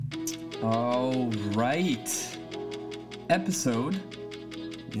All right. Episode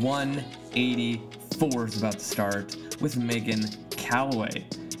 184 is about to start with Megan Calloway.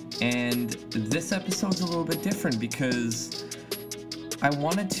 And this episode's a little bit different because I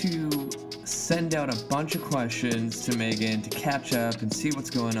wanted to send out a bunch of questions to Megan to catch up and see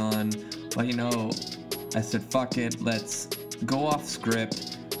what's going on. But I said, fuck it, let's go off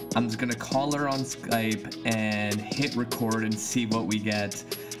script. I'm just gonna call her on Skype and hit record and see what we get.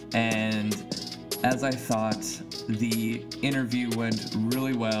 And as I thought, the interview went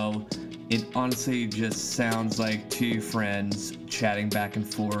really well. It honestly just sounds like two friends chatting back and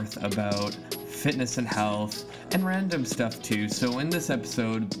forth about fitness and health and random stuff too. So in this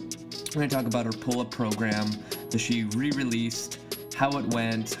episode, we're going to talk about her pull-up program that she re-released, how it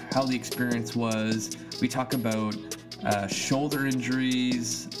went, how the experience was. We talk about shoulder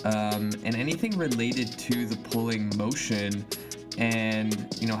injuries and anything related to the pulling motion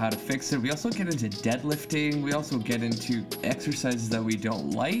and how to fix it. We also get into deadlifting. We also get into exercises that we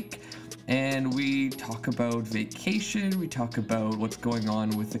don't like. And we talk about vacation. We talk about what's going on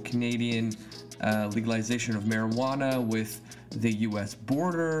with the Canadian legalization of marijuana with the U.S.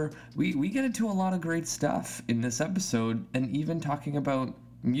 border. We get into a lot of great stuff in this episode, and even talking about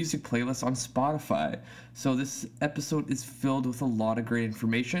music playlists on Spotify. So this episode is filled with a lot of great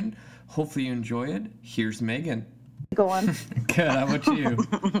information. Hopefully you enjoy it. Here's Megan. Go on. Good. How about you?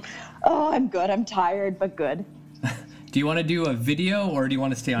 Oh, I'm good. I'm tired, but good. Do you want to do a video or do you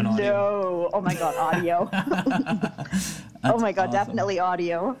want to stay on audio? No. Oh my God, audio. Oh my God, awesome. Definitely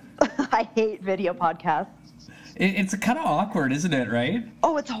audio. I hate video podcasts. It's kind of awkward, isn't it, right?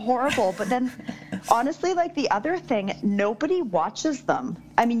 Oh, it's horrible. But then, honestly, like the other thing, nobody watches them.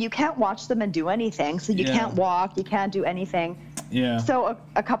 I mean, you can't watch them and do anything. So you can't walk, you can't do anything. Yeah. So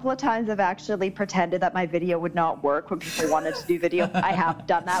a couple of times I've actually pretended that my video would not work when people wanted to do video. I have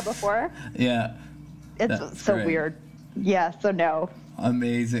done that before. Yeah. It's so great. Weird. Yeah, so no.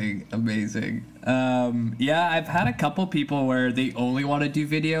 Amazing. I've had a couple people where they only want to do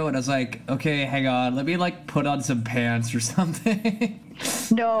video, and I was like, okay, hang on, let me put on some pants or something.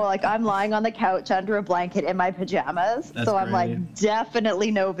 No, I'm lying on the couch under a blanket in my pajamas. That's so great. I'm like,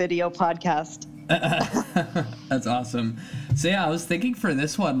 definitely no video podcast. That's awesome. So yeah, I was thinking for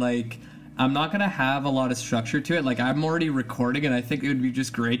this one, I'm not gonna have a lot of structure to it. I'm already recording, and I think it would be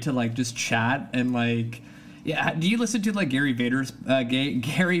just great to just chat and Yeah, do you listen to Gary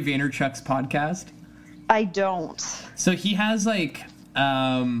Vaynerchuk's podcast? I don't. So he has say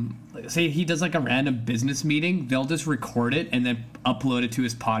he does a random business meeting, they'll just record it and then upload it to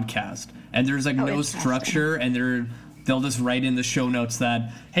his podcast. And there's no structure, and they'll just write in the show notes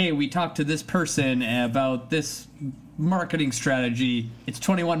that, hey, we talked to this person about this marketing strategy. It's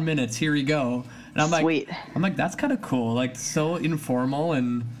 21 minutes. Here you go. And Sweet. I'm like, that's kind of cool. So informal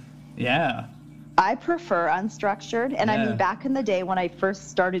and yeah. I prefer unstructured. And I mean, back in the day when I first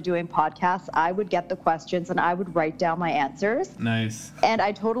started doing podcasts, I would get the questions and I would write down my answers. Nice. And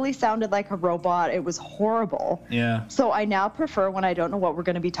I totally sounded like a robot. It was horrible. Yeah. So I now prefer when I don't know what we're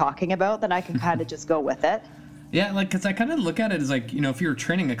going to be talking about, then I can kind of just go with it. Yeah, because I kind of look at it as if you're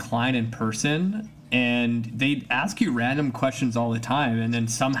training a client in person and they ask you random questions all the time, and then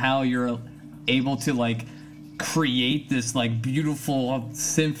somehow you're able to create this beautiful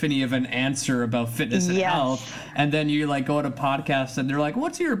symphony of an answer about fitness and health, and then you go on a podcast and they're like,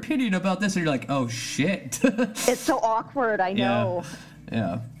 what's your opinion about this? And you're like, oh shit. It's so awkward. I know.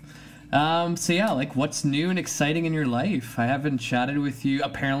 Yeah. So yeah, what's new and exciting in your life? I haven't chatted with you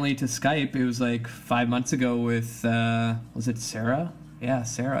apparently to Skype. It was 5 months ago with was it Sarah? Yeah,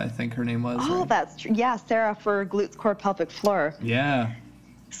 Sarah, I think her name was. Oh, right? That's true. Yeah, Sarah for Glutes Core Pelvic Floor. Yeah.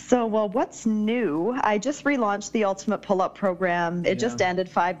 So, well, what's new? I just relaunched the Ultimate Pull-Up program. It just ended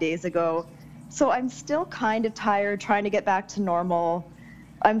 5 days ago. So I'm still kind of tired, trying to get back to normal.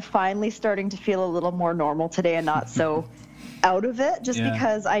 I'm finally starting to feel a little more normal today and not so out of it, just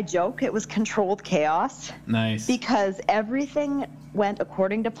because I joke it was controlled chaos. Nice. Because everything went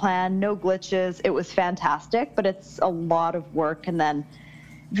according to plan, no glitches. It was fantastic, but it's a lot of work and then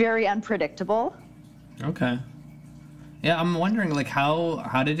very unpredictable. Okay. Yeah, I'm wondering,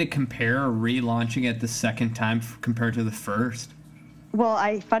 how did it compare relaunching it the second time compared to the first?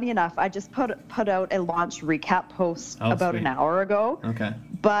 Well, funny enough, I just put out a launch recap post about an hour ago. Okay.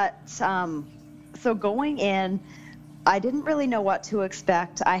 But, so going in, I didn't really know what to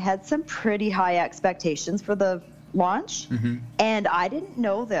expect. I had some pretty high expectations for the launch, and I didn't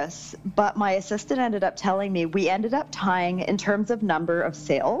know this, but my assistant ended up telling me we ended up tying, in terms of number of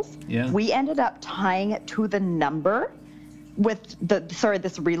sales, we ended up tying it to the number with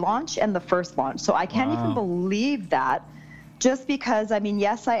this relaunch and the first launch. So I can't even believe that. just because, I mean,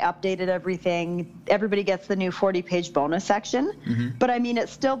 yes, I updated everything. Everybody gets the new 40-page bonus section. But I mean,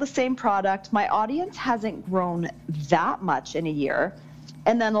 it's still the same product. My audience hasn't grown that much in a year.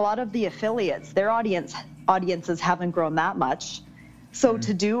 And then a lot of the affiliates, their audiences haven't grown that much. So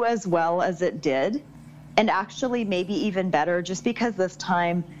to do as well as it did, and actually maybe even better, just because this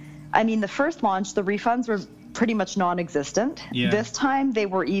time, I mean, the first launch, the refunds were pretty much non-existent. Yeah. This time they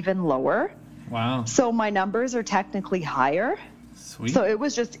were even lower. Wow. So my numbers are technically higher. Sweet. So it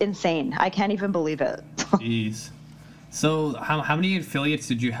was just insane. I can't even believe it. Jeez. So how many affiliates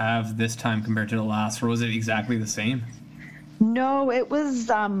did you have this time compared to the last, or was it exactly the same? No, it was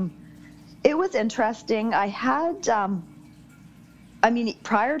interesting. I had, I mean,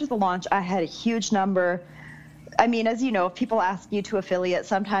 prior to the launch, I had a huge number. I mean, as you know, if people ask you to affiliate,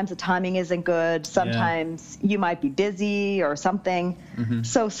 sometimes the timing isn't good. Sometimes you might be busy or something.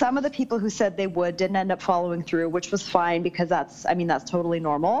 So some of the people who said they would didn't end up following through, which was fine because that's totally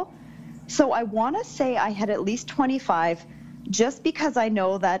normal. So I want to say I had at least 25 just because I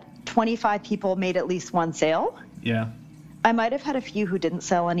know that 25 people made at least one sale. Yeah. I might have had a few who didn't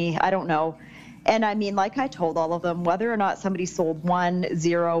sell any. I don't know. And I mean, like I told all of them, whether or not somebody sold 1,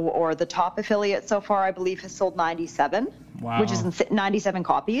 0, or the top affiliate so far, I believe, has sold 97, which is 97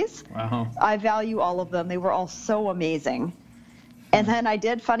 copies. Wow. I value all of them. They were all so amazing. And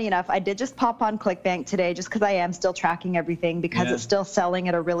then funny enough, I did just pop on ClickBank today just because I am still tracking everything because it's still selling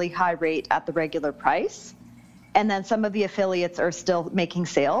at a really high rate at the regular price. And then some of the affiliates are still making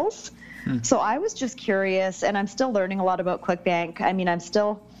sales. So I was just curious, and I'm still learning a lot about ClickBank. I mean,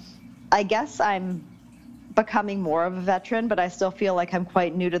 I guess I'm becoming more of a veteran, but I still feel like I'm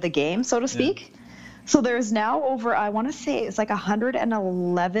quite new to the game, so to speak. So there's now over, I want to say it's like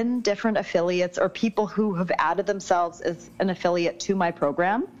 111 different affiliates or people who have added themselves as an affiliate to my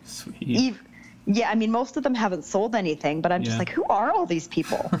program. Sweet. Yeah, I mean, most of them haven't sold anything, but I'm just like, who are all these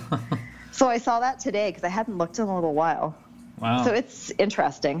people? So I saw that today because I hadn't looked in a little while. Wow. So it's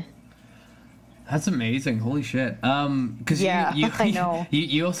interesting. That's amazing. Holy shit. Because I know.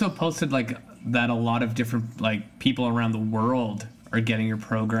 You also posted like that a lot of different like people around the world are getting your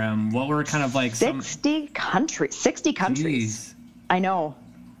program. What were kind of like 60 countries. Jeez. I know.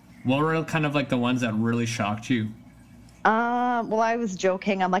 What were kind of like the ones that really shocked you? Well, I was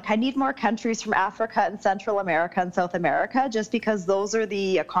joking. I'm like, I need more countries from Africa and Central America and South America, just because those are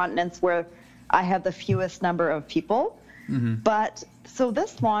the continents where I have the fewest number of people. But so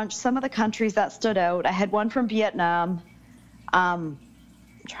this launch, some of the countries that stood out, I had one from Vietnam. I'm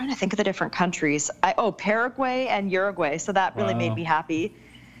trying to think of the different countries. Paraguay and Uruguay. So that really made me happy.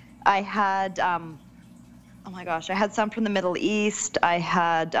 I had, oh my gosh, I had some from the Middle East. I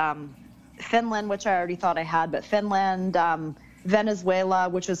had Finland, which I already thought I had, but Finland, Venezuela,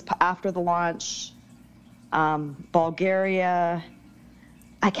 which was after the launch, Bulgaria.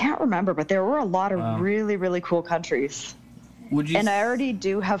 I can't remember, but there were a lot of really, really cool countries. And I already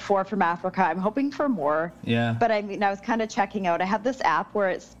do have 4 from Africa. I'm hoping for more. Yeah. But I mean, I was kind of checking out. I have this app where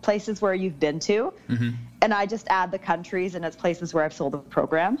it's places where you've been to, and I just add the countries, and it's places where I've sold the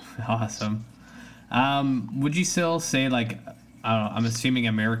program. Awesome. Would you still say, like, I'm assuming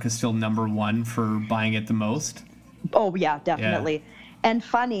America's still number 1 for buying it the most? Oh, yeah, definitely. Yeah. And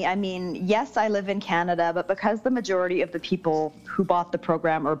funny, I mean, yes, I live in Canada, but because the majority of the people who bought the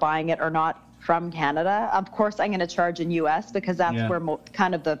program or buying it are not from Canada, of course I'm going to charge in US because that's where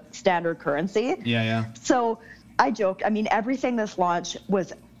kind of the standard currency. Yeah. So I joked, I mean, everything this launch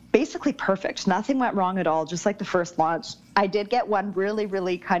was basically perfect. Nothing went wrong at all, just like the first launch. I did get one really,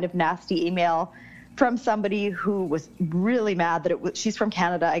 really kind of nasty email from somebody who was really mad that she's from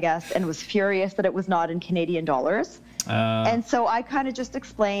Canada, I guess, and was furious that it was not in Canadian dollars. And so I kind of just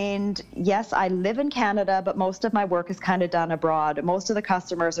explained, yes, I live in Canada, but most of my work is kind of done abroad. Most of the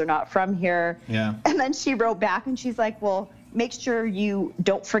customers are not from here. Yeah. And then she wrote back and she's like, well, make sure you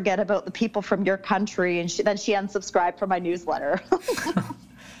don't forget about the people from your country. And then she unsubscribed from my newsletter.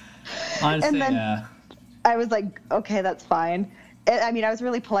 Honestly, and then I was like, okay, that's fine. I mean, I was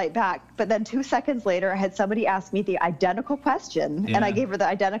really polite back, but then 2 seconds later, I had somebody ask me the identical question, and I gave her the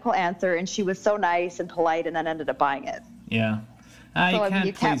identical answer, and she was so nice and polite, and then ended up buying it. Yeah. So,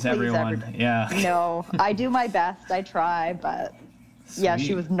 you can't please everyone. Yeah. No, I do my best. I try, but yeah,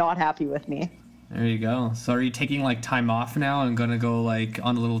 she was not happy with me. There you go. So are you taking like time off now and going to go like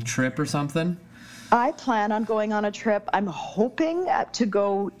on a little trip or something? I plan on going on a trip. I'm hoping to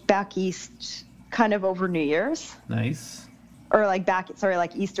go back east kind of over New Year's. Nice. Or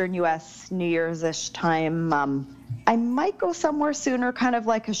like Eastern U.S. New Year's-ish time. I might go somewhere sooner, kind of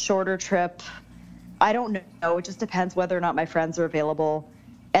like a shorter trip. I don't know. It just depends whether or not my friends are available.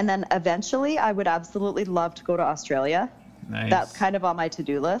 And then eventually, I would absolutely love to go to Australia. Nice. That's kind of on my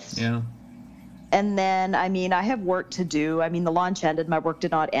to-do list. Yeah. And then, I mean, I have work to do. I mean, the launch ended, my work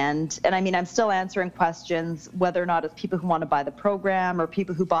did not end. And I mean, I'm still answering questions, whether or not it's people who want to buy the program or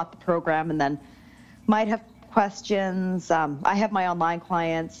people who bought the program and then might have questions. I have my online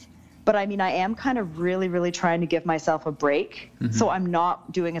clients, but I mean, I am kind of really, really trying to give myself a break. Mm-hmm. So I'm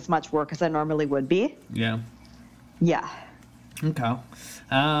not doing as much work as I normally would be. Yeah. Yeah. Okay.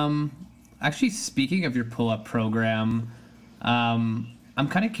 Actually, speaking of your pull-up program, I'm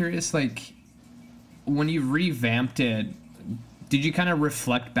kind of curious, like, when you revamped it, did you kind of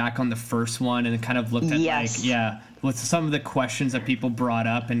reflect back on the first one and kind of looked at Yes. with some of the questions that people brought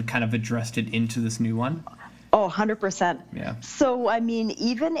up and kind of addressed it into this new one? Oh, 100%. Yeah. So, I mean,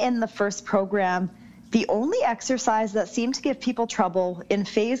 even in the first program, the only exercise that seemed to give people trouble in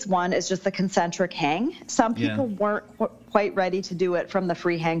phase 1 is just the concentric hang. Some people weren't quite ready to do it from the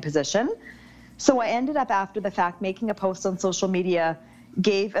free hang position. So I ended up, after the fact, making a post on social media,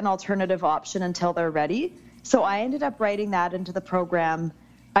 gave an alternative option until they're ready. So I ended up writing that into the program.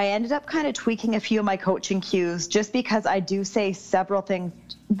 I ended up kind of tweaking a few of my coaching cues just because I do say several things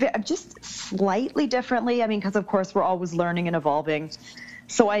just slightly differently. I mean, because of course we're always learning and evolving.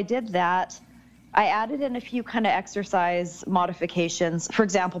 So I did that. I added in a few kind of exercise modifications. For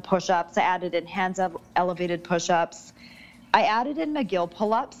example, push-ups. I added in hands elevated push-ups. I added in McGill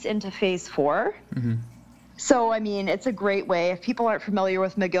pull-ups into phase 4. Mm-hmm. So, I mean, it's a great way. If people aren't familiar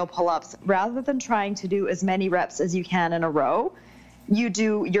with McGill pull-ups, rather than trying to do as many reps as you can in a row,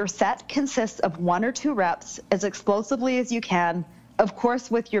 your set consists of 1 or 2 reps as explosively as you can, of course,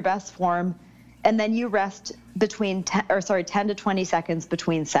 with your best form, and then you rest between 10 to 20 seconds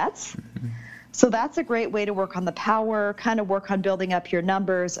between sets. Mm-hmm. So that's a great way to work on the power, kind of work on building up your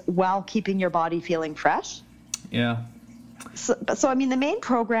numbers while keeping your body feeling fresh. Yeah. So I mean, the main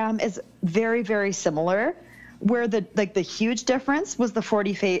program is very, very similar. Where the huge difference was the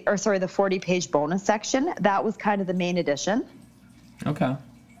 40-page bonus section. That was kind of the main addition. Okay.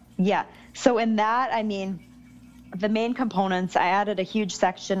 Yeah. So in that, I mean, the main components, I added a huge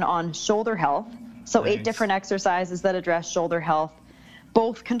section on shoulder health. So Nice. 8 different exercises that address shoulder health,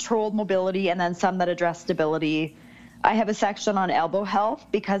 both controlled mobility and then some that address stability. I have a section on elbow health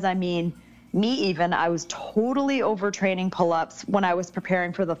because, I mean, I was totally overtraining pull-ups when I was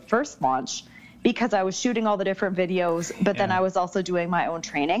preparing for the first launch because I was shooting all the different videos, but then I was also doing my own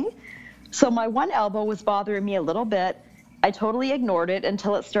training. So my one elbow was bothering me a little bit. I totally ignored it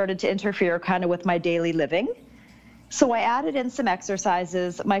until it started to interfere kind of with my daily living. So I added in some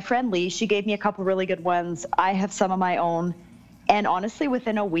exercises. My friend Lee, she gave me a couple really good ones. I have some of my own. And honestly,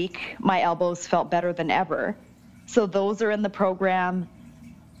 within a week, my elbows felt better than ever. So those are in the program.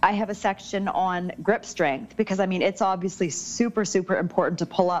 I have a section on grip strength because, I mean, it's obviously super, super important to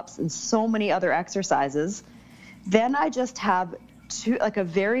pull-ups and so many other exercises. Then I just have a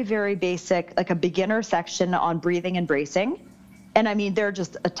very, very basic, like a beginner section on breathing and bracing. And I mean, they're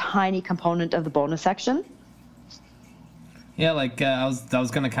just a tiny component of the bonus section. Yeah, I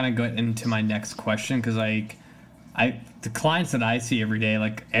was going to kind of go into my next question because, the clients that I see every day,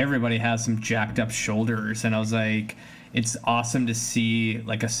 like, everybody has some jacked up shoulders. And I was like, it's awesome to see,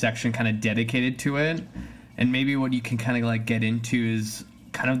 like, a section kind of dedicated to it. And maybe what you can kind of, get into is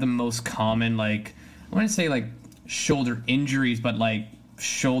kind of the most common, I want to say, shoulder injuries, but,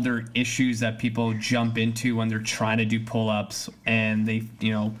 shoulder issues that people jump into when they're trying to do pull-ups. And they,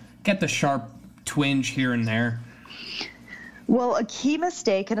 get the sharp twinge here and there. Well, a key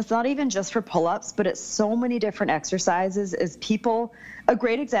mistake, and it's not even just for pull-ups, but it's so many different exercises, is a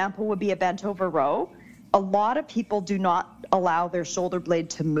great example would be a bent over row. A lot of people do not allow their shoulder blade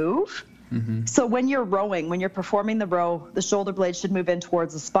to move. Mm-hmm. So when you're rowing, when you're performing the row, the shoulder blade should move in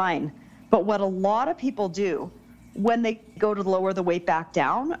towards the spine. But what a lot of people do when they go to lower the weight back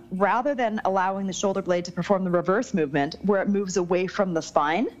down, rather than allowing the shoulder blade to perform the reverse movement where it moves away from the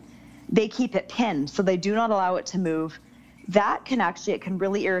spine, they keep it pinned. So they do not allow it to move. That it can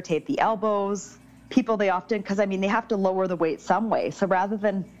really irritate the elbows. People, they have to lower the weight some way. So rather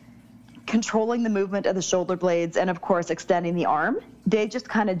than controlling the movement of the shoulder blades and, of course, extending the arm, they just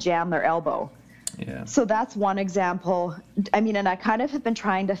kind of jam their elbow. Yeah. So that's one example. I mean, and I kind of have been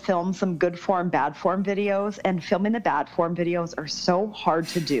trying to film some good form, bad form videos, and filming the bad form videos are so hard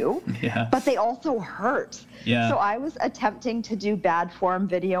to do, but they also hurt. Yeah. So I was attempting to do bad form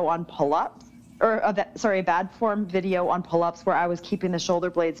video on pull-ups, bad form video on pull-ups where I was keeping the shoulder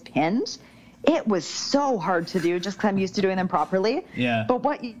blades pinned. It was so hard to do just because I'm used to doing them properly. Yeah. But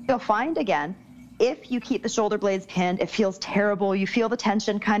what you'll find again, if you keep the shoulder blades pinned, it feels terrible. You feel the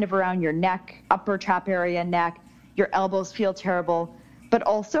tension kind of around your neck, upper trap area, neck. Your elbows feel terrible. But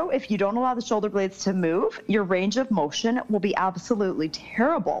also, if you don't allow the shoulder blades to move, your range of motion will be absolutely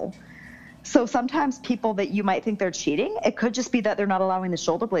terrible. So sometimes people that you might think they're cheating, it could just be that they're not allowing the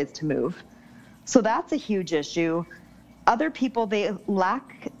shoulder blades to move. So that's a huge issue. Other people, they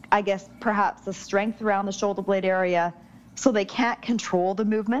lack, I guess, perhaps the strength around the shoulder blade area, so they can't control the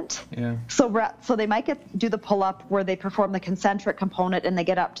movement. Yeah. So they might do the pull-up where they perform the concentric component and they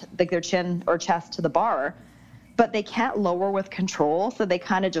get up to their chin or chest to the bar, but they can't lower with control, so they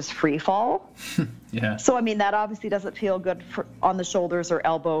kind of just free fall. Yeah. So, I mean, that obviously doesn't feel good on the shoulders or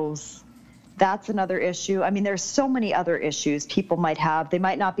elbows. That's another issue. I mean, there's so many other issues people might have. They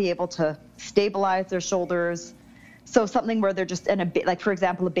might not be able to stabilize their shoulders. So something where they're just like, for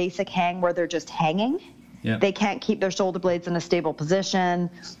example, a basic hang where they're just hanging. Yeah. They can't keep their shoulder blades in a stable position.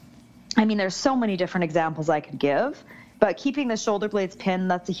 I mean, there's so many different examples I could give, but keeping the shoulder blades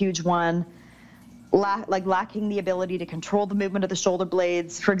pinned, that's a huge one. Lacking the ability to control the movement of the shoulder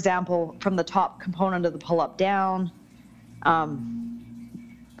blades, for example, from the top component of the pull-up down.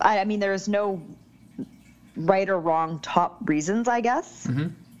 I mean, there is no right or wrong top reasons, I guess,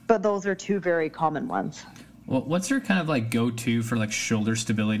 but those are two very common ones. Well, what's your kind of like go-to for like shoulder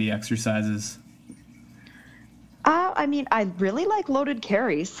stability exercises? I mean, I really like loaded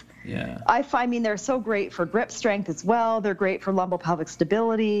carries. Yeah. I mean, they're so great for grip strength as well. They're great for lumbopelvic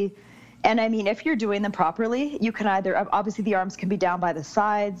stability. And I mean, if you're doing them properly, you can obviously the arms can be down by the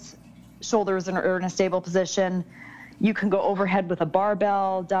sides, shoulders are in a stable position. You can go overhead with a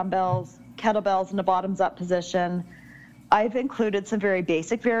barbell, dumbbells, kettlebells in a bottoms up position. I've included some very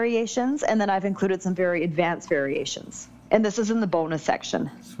basic variations, and then I've included some very advanced variations. And this is in the bonus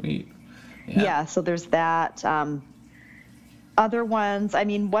section. Sweet. Yeah, so there's that. Other ones, I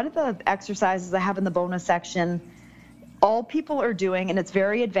mean, one of the exercises I have in the bonus section, all people are doing, and it's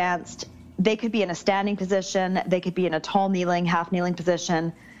very advanced. They could be in a standing position. They could be in a tall kneeling, half kneeling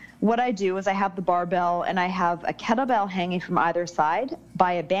position. What I do is I have the barbell and I have a kettlebell hanging from either side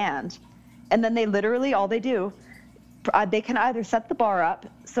by a band. And then they literally, all they do, they can either set the bar up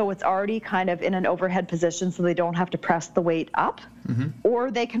so it's already kind of in an overhead position so they don't have to press the weight up,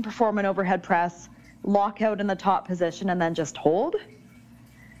 or they can perform an overhead press, lock out in the top position, and then just hold.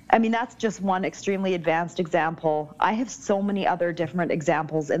 I mean, that's just one extremely advanced example. I have so many other different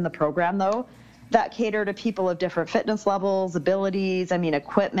examples in the program, though, that cater to people of different fitness levels, abilities, I mean,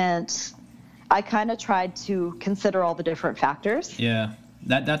 equipment. I kind of tried to consider all the different factors. Yeah,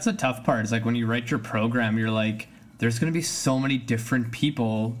 that's a tough part. It's like when you write your program, you're like, there's going to be so many different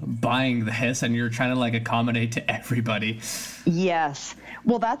people buying this, and you're trying to like accommodate to everybody. Yes.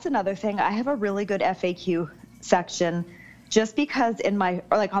 Well, that's another thing. I have a really good FAQ section just because on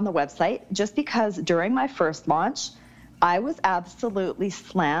the website, just because during my first launch, I was absolutely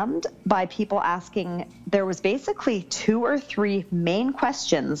slammed by people asking. There was basically 2 or 3 main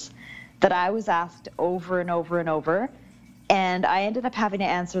questions that I was asked over and over and over. And I ended up having to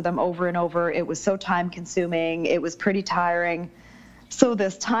answer them over and over. It was so time consuming. It was pretty tiring. So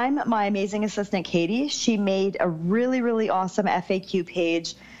this time, my amazing assistant, Katie, she made a really, really awesome FAQ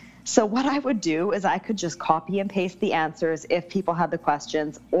page. So what I would do is I could just copy and paste the answers if people had the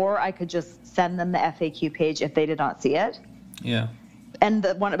questions, or I could just send them the FAQ page if they did not see it. Yeah. And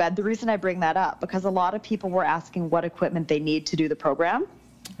the reason I bring that up, because a lot of people were asking what equipment they need to do the program.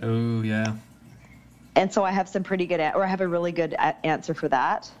 Oh, yeah. And so I have I have a really good answer for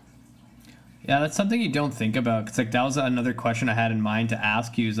that. Yeah, that's something you don't think about. It's like that was another question I had in mind to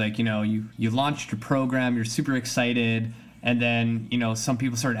ask you. Is like, you launched your program, you're super excited, and then some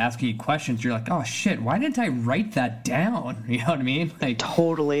people started asking you questions. You're like, oh shit, why didn't I write that down? You know what I mean? Like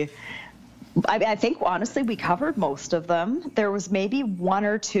totally. I think honestly we covered most of them. There was maybe 1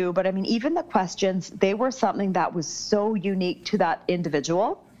 or 2, but I mean even the questions, they were something that was so unique to that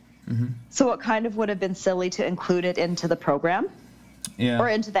individual. So it kind of would have been silly to include it into the program. Yeah. Or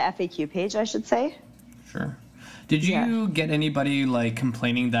into the FAQ page, I should say. Sure. Did you get anybody like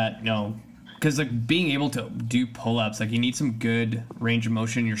complaining that, because like being able to do pull-ups, like you need some good range of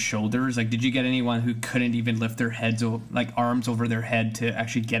motion in your shoulders. Like, did you get anyone who couldn't even lift their heads, like arms over their head to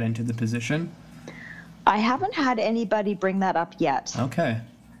actually get into the position? I haven't had anybody bring that up yet. Okay.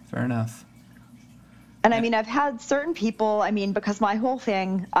 Fair enough. And I mean, I've had certain people, because my whole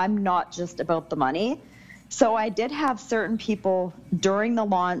thing, I'm not just about the money. So I did have certain people during the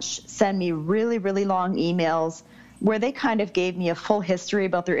launch send me really, really long emails where they kind of gave me a full history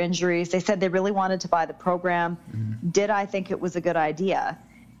about their injuries. They said they really wanted to buy the program. Did I think it was a good idea?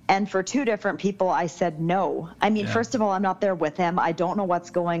 And for 2 different people, I said no. First of all, I'm not there with them. I don't know what's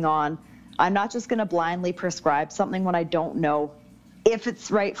going on. I'm not just going to blindly prescribe something when I don't know if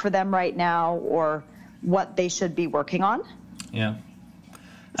it's right for them right now or what they should be working on. Yeah.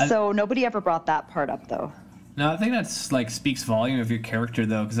 So nobody ever brought that part up, though. No, I think that's like speaks volume of your character,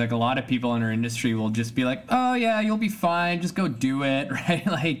 though, because like a lot of people in our industry will just be like, "Oh yeah, you'll be fine, just go do it," right?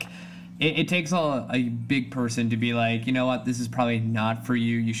 Like, it takes a big person to be like, you know what, this is probably not for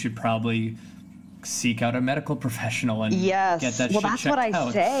you. You should probably seek out a medical professional and get that shit checked out. Well, that's what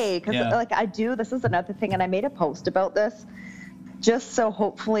I say, because like I do. This is another thing, and I made a post about this, just so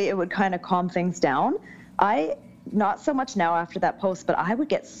hopefully it would kind of calm things down. Not so much now after that post, but I would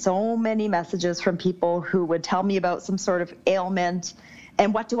get so many messages from people who would tell me about some sort of ailment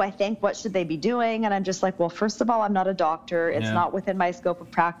and what do I think, what should they be doing? And I'm just like, well, first of all, I'm not a doctor. It's not within my scope of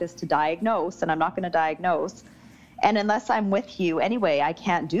practice to diagnose, and I'm not going to diagnose. And unless I'm with you anyway, I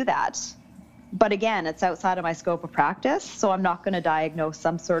can't do that. But again, it's outside of my scope of practice, so I'm not going to diagnose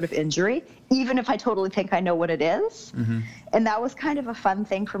some sort of injury, even if I totally think I know what it is. Mm-hmm. And that was kind of a fun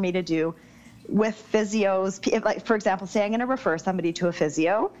thing for me to do. With physios, like for example, say I'm going to refer somebody to a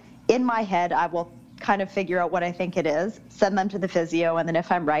physio, in my head I will kind of figure out what I think it is, send them to the physio, and then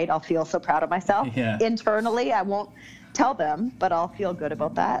if I'm right, I'll feel so proud of myself. Yeah. Internally, I won't tell them, but I'll feel good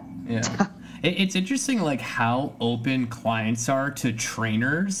about that. Yeah. It's interesting, like, how open clients are to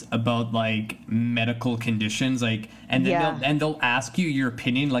trainers about, like, medical conditions, like, and then they'll ask you your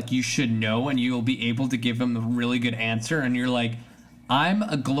opinion, like, you should know, and you'll be able to give them a really good answer, and you're like, I'm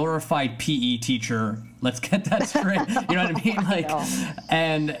a glorified PE teacher. Let's get that straight. You know what I mean? Like,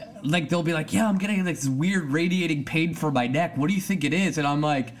 and like they'll be like, yeah, I'm getting like this weird radiating pain for my neck. What do you think it is? And I'm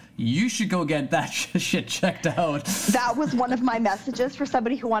like, you should go get that shit checked out. That was one of my messages for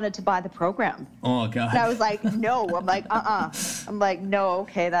somebody who wanted to buy the program. Oh God. And I was like, no. I'm like, I'm like, no.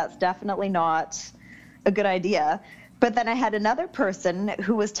 Okay, that's definitely not a good idea. But then I had another person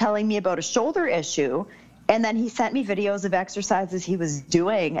who was telling me about a shoulder issue. And then he sent me videos of exercises he was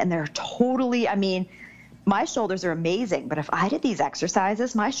doing, and they're totally, I mean, my shoulders are amazing, but if I did these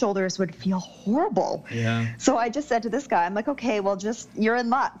exercises, my shoulders would feel horrible. Yeah. So I just said to this guy, I'm like, okay, well, just, you're in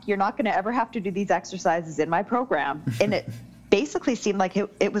luck. You're not going to ever have to do these exercises in my program. And it basically seemed like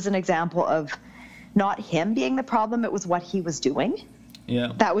it was an example of not him being the problem, it was what he was doing.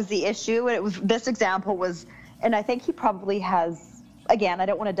 Yeah. That was the issue. And this example was, and I think he probably has, again, I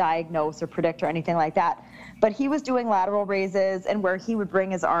don't want to diagnose or predict or anything like that, but he was doing lateral raises and where he would bring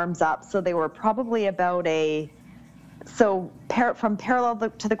his arms up. So they were probably about from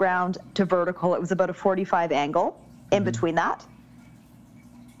parallel to the ground to vertical, it was about a 45 angle in between that.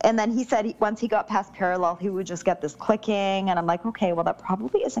 And then he said once he got past parallel, he would just get this clicking. And I'm like, okay, well, that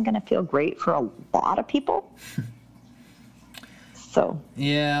probably isn't going to feel great for a lot of people. So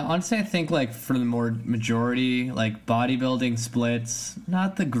yeah, honestly, I think like for the more majority, like bodybuilding splits,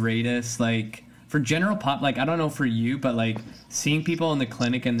 not the greatest. Like for general pop, like I don't know for you, but like seeing people in the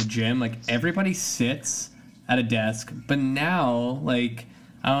clinic and the gym, like everybody sits at a desk. But now, like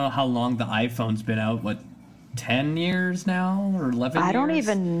I don't know how long the iPhone's been out. What, 10 years now or 11 years? I don't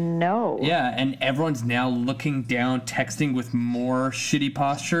even know. Yeah, and everyone's now looking down, texting with more shitty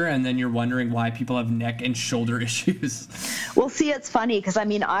posture, and then you're wondering why people have neck and shoulder issues. Well, see, it's funny because, I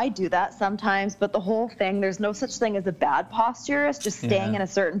mean, I do that sometimes, but the whole thing, there's no such thing as a bad posture. It's just staying in a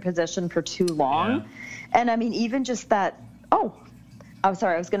certain position for too long. Yeah. And, I mean, even just that, I'm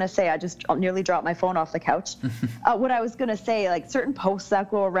sorry, I was going to say, I just nearly dropped my phone off the couch. What I was going to say, like certain posts that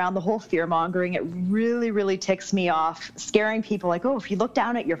go around, the whole fear-mongering, it really, really ticks me off, scaring people like, oh, if you look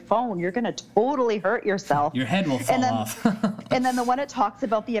down at your phone, you're going to totally hurt yourself. Your head will fall off. And then the one it talks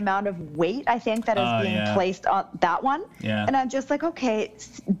about the amount of weight, I think, that is being placed on that one. Yeah. And I'm just like, okay,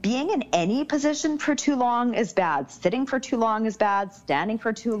 being in any position for too long is bad. Sitting for too long is bad. Standing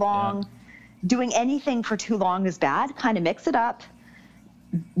for too long. Doing anything for too long is bad. Kind of mix it up.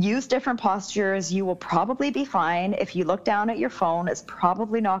 Use different postures. You will probably be fine. If you look down at your phone, it's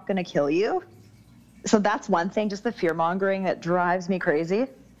probably not going to kill you. So that's one thing, just the fear mongering that drives me crazy.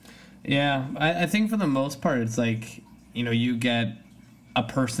 Yeah, I think for the most part, it's like, you know, you get a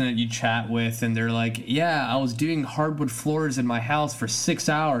person that you chat with and they're like, yeah, I was doing hardwood floors in my house for 6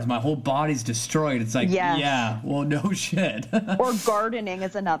 hours. My whole body's destroyed. It's like, yeah, well, no shit. Or gardening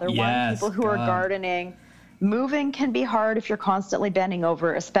is another one. People who are gardening. Moving can be hard if you're constantly bending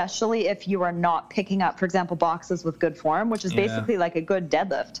over, especially if you are not picking up, for example, boxes with good form, which is basically like a good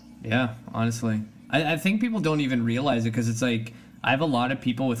deadlift. Yeah, honestly. I think people don't even realize it because it's like I have a lot of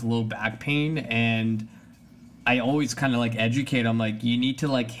people with low back pain and I always kind of like educate them, like, you need to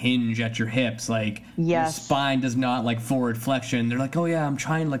like hinge at your hips. Like your spine does not like forward flexion. They're like, oh yeah, I'm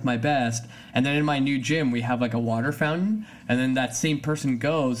trying like my best. And then in my new gym, we have like a water fountain. And then that same person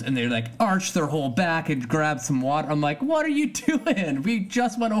goes and they like arch their whole back and grab some water. I'm like, what are you doing? We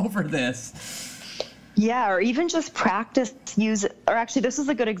just went over this. Yeah, or even just practice or actually, this is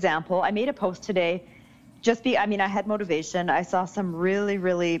a good example. I made a post today. I had motivation. I saw some really,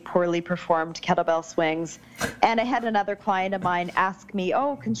 really poorly performed kettlebell swings. And I had another client of mine ask me,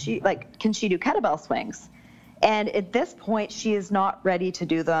 oh, can she do kettlebell swings? And at this point, she is not ready to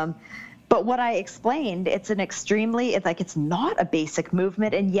do them. But what I explained, it's not a basic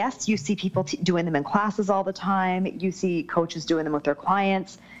movement. And yes, you see people doing them in classes all the time. You see coaches doing them with their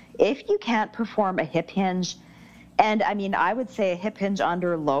clients. If you can't perform a hip hinge, and I would say a hip hinge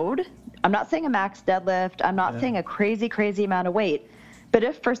under load, I'm not saying a max deadlift. I'm not saying a crazy, crazy amount of weight. But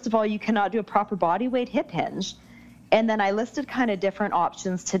if, first of all, you cannot do a proper body weight hip hinge, and then I listed kind of different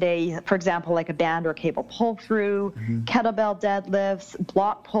options today, for example, like a band or cable pull through, kettlebell deadlifts,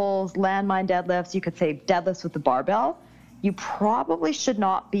 block pulls, landmine deadlifts. You could say deadlifts with the barbell. You probably should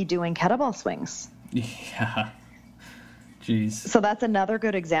not be doing kettlebell swings. Yeah. Jeez. So that's another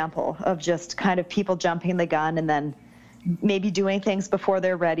good example of just kind of people jumping the gun and then maybe doing things before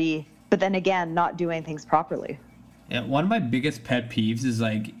they're ready, but then again, not doing things properly. Yeah, one of my biggest pet peeves is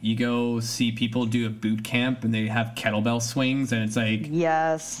like you go see people do a boot camp and they have kettlebell swings and it's like,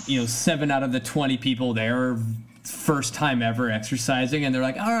 yes, 7 out of the 20 people there first time ever exercising and they're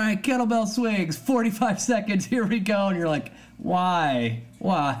like, all right, kettlebell swings, 45 seconds, here we go. And you're like, why?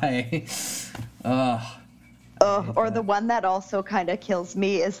 Or the one that also kind of kills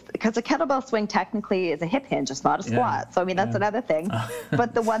me is because a kettlebell swing technically is a hip hinge, it's not a squat. Yeah. So, that's another thing.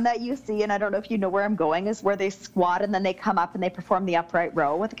 But the one that you see, and I don't know if you know where I'm going, is where they squat and then they come up and they perform the upright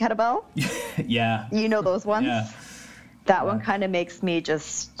row with a kettlebell. Yeah. You know those ones? Yeah. That one kind of makes me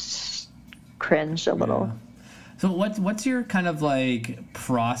just cringe a little. Yeah. So what's your kind of like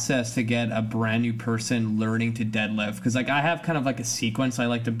process to get a brand new person learning to deadlift? Because like I have kind of like a sequence I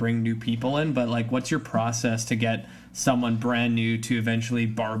like to bring new people in, but like what's your process to get someone brand new to eventually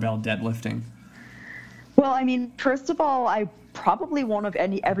barbell deadlifting? Well, first of all, I probably won't have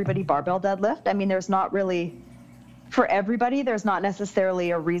everybody barbell deadlift. There's not really, for everybody, there's not necessarily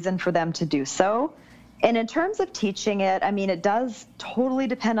a reason for them to do so. And in terms of teaching it, it does totally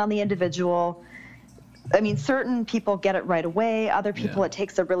depend on the individual. Certain people get it right away. Other people, It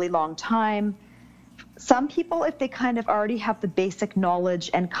takes a really long time. Some people, if they kind of already have the basic knowledge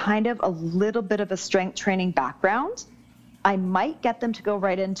and kind of a little bit of a strength training background, I might get them to go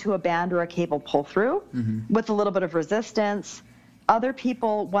right into a band or a cable pull through with a little bit of resistance. Other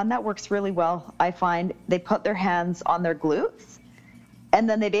people, one that works really well, I find they put their hands on their glutes and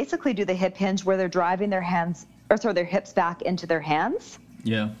then they basically do the hip hinge where they're driving their hips back into their hands.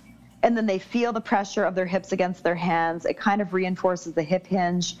 Yeah. And then they feel the pressure of their hips against their hands. It kind of reinforces the hip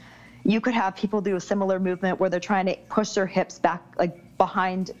hinge. You could have people do a similar movement where they're trying to push their hips back, like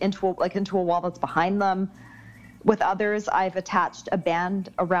behind into a wall that's behind them. With others, I've attached a band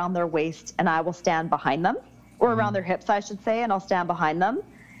around their waist and I will stand behind them, or around their hips, I should say, and I'll stand behind them.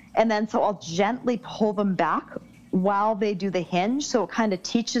 And then so I'll gently pull them back while they do the hinge. So it kind of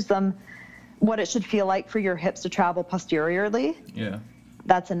teaches them what it should feel like for your hips to travel posteriorly. Yeah.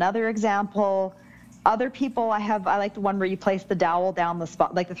 That's another example. Other people, I like the one where you place the dowel down the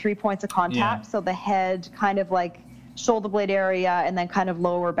spot, like the 3 points of contact. Yeah. So the head kind of like shoulder blade area and then kind of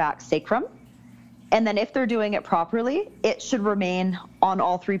lower back sacrum. And then if they're doing it properly, it should remain on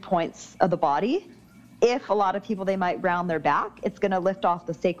all 3 points of the body. If a lot of people, they might round their back, it's going to lift off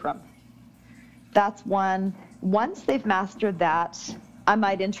the sacrum. That's one. Once they've mastered that, I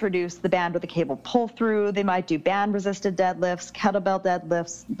might introduce the band with a cable pull through. They might do band resisted deadlifts, kettlebell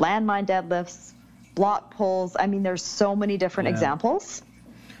deadlifts, landmine deadlifts, block pulls. There's so many different examples.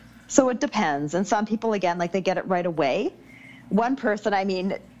 So it depends. And some people, again, like they get it right away. One person,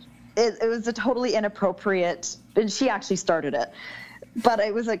 it was a totally inappropriate, and she actually started it, but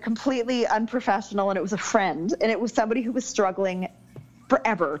it was a completely unprofessional, and it was a friend, and it was somebody who was struggling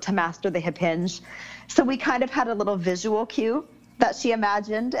forever to master the hip hinge. So we kind of had a little visual cue that she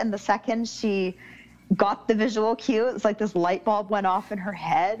imagined, and the second she got the visual cue, it was like this light bulb went off in her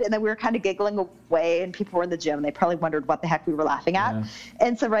head, and then we were kind of giggling away, and people were in the gym, and they probably wondered what the heck we were laughing at. Yeah.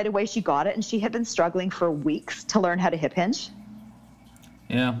 And so right away she got it, and she had been struggling for weeks to learn how to hip hinge.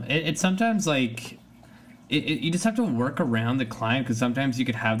 Yeah, it's sometimes like you just have to work around the client, because sometimes you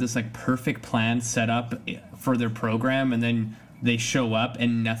could have this like perfect plan set up for their program, and then they show up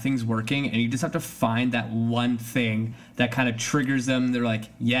and nothing's working, and you just have to find that one thing that kind of triggers them. They're like,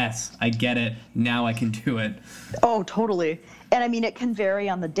 yes, I get it. Now I can do it. Oh, totally. And it can vary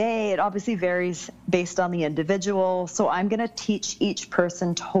on the day. It obviously varies based on the individual. So I'm going to teach each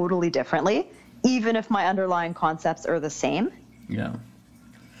person totally differently, even if my underlying concepts are the same. Yeah.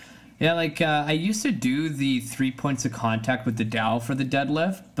 Yeah, like I used to do the 3 points of contact with the dowel for the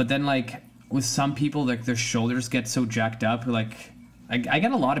deadlift, but then like with some people, like their shoulders get so jacked up. Like I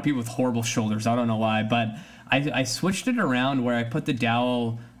get a lot of people with horrible shoulders. I don't know why, but I switched it around where I put the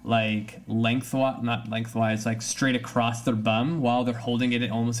dowel like not lengthwise, like straight across their bum while they're holding it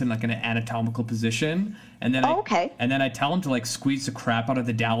almost in like an anatomical position. And then and then I tell them to like squeeze the crap out of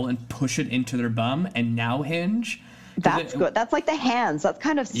the dowel and push it into their bum and now hinge. That's good. That's like the hands. That's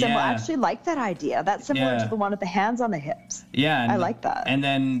kind of similar. I actually like that idea. That's similar to the one with the hands on the hips. Yeah. I like that. And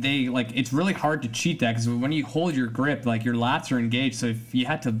then they like, it's really hard to cheat that because when you hold your grip, like your lats are engaged. So if you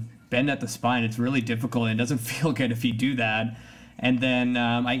had to bend at the spine, it's really difficult. And it doesn't feel good if you do that. And then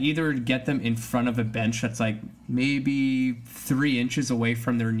I either get them in front of a bench that's like maybe 3 inches away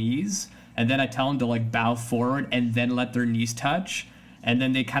from their knees. And then I tell them to like bow forward and then let their knees touch. And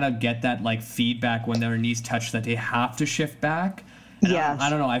then they kind of get that like feedback when their knees touch that they have to shift back. Yes. I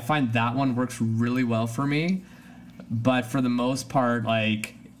don't know. I find that one works really well for me. But for the most part,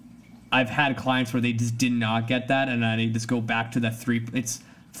 like I've had clients where they just did not get that. And I just go back to that 3. It's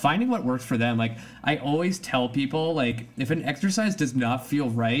finding what works for them. Like I always tell people, like if an exercise does not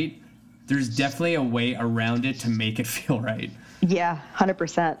feel right, there's definitely a way around it to make it feel right. Yeah,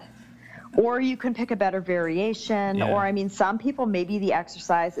 100%. Or you can pick a better variation. Or, I mean, some people, maybe the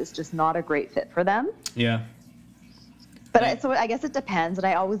exercise is just not a great fit for them. Yeah. But so I guess it depends. And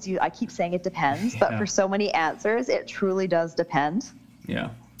I keep saying it depends. But for so many answers, it truly does depend. Yeah.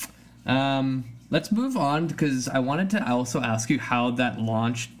 Let's move on because I wanted to also ask you how that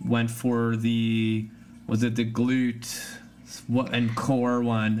launch went for was it the glute and core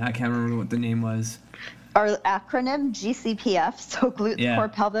one? I can't remember what the name was. Our acronym GCPF, so glutes, core,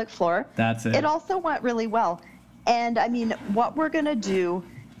 pelvic floor. That's it. It also went really well. And I mean, what we're going to do,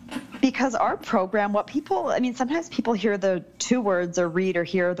 because our program, sometimes people hear the 2 words or read or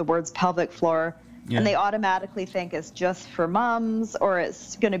hear the words pelvic floor, and they automatically think it's just for moms or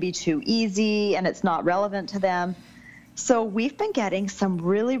it's going to be too easy and it's not relevant to them. So we've been getting some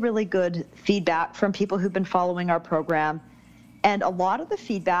really, really good feedback from people who've been following our program. And a lot of the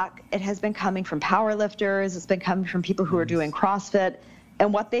feedback, it has been coming from powerlifters. It's been coming from people who are doing CrossFit.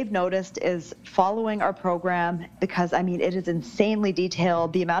 And what they've noticed is following our program, because, I mean, it is insanely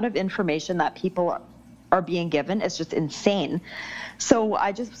detailed. The amount of information that people are being given is just insane. So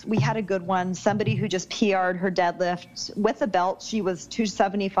we had a good one. Somebody who just PR'd her deadlift with a belt. She was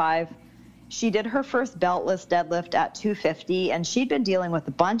 275. She did her first beltless deadlift at 250, and she'd been dealing with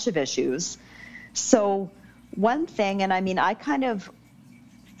a bunch of issues. So one thing, and I mean, I kind of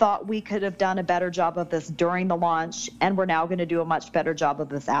thought we could have done a better job of this during the launch, and we're now going to do a much better job of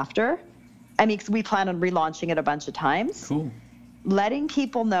this after. I mean, 'cause we plan on relaunching it a bunch of times. Cool. Letting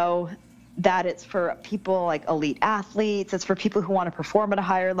people know that it's for people like elite athletes, it's for people who want to perform at a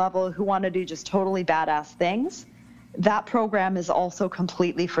higher level, who want to do just totally badass things. That program is also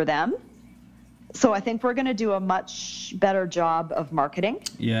completely for them. So I think we're going to do a much better job of marketing.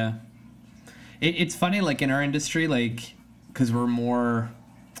 Yeah. It's funny, like in our industry, like, because we're more,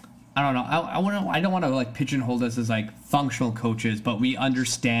 I don't know, I don't want to like pigeonhole us as like functional coaches, but we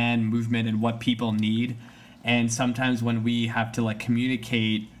understand movement and what people need. And sometimes when we have to like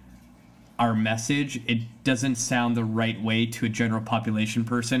communicate our message, it doesn't sound the right way to a general population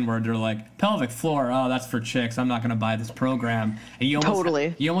person where they're like, pelvic floor, oh, that's for chicks, I'm not going to buy this program. And you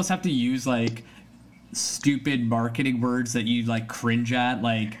almost have to use like stupid marketing words that you like cringe at,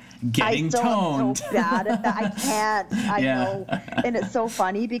 like getting toned. I'm so bad at that. I can't. I know. And it's so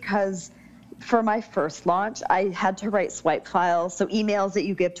funny because for my first launch, I had to write swipe files, so emails that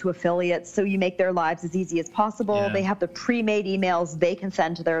you give to affiliates so you make their lives as easy as possible. Yeah. They have the pre-made emails they can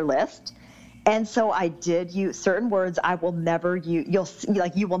send to their list. And so I did use certain words I will never use.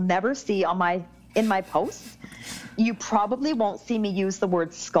 You will never see in my posts. You probably won't see me use the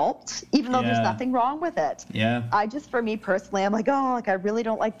word sculpt, even though there's nothing wrong with it. Yeah. For me personally, I'm like, I really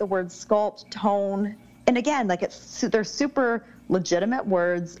don't like the word sculpt, tone. And again, like they're super legitimate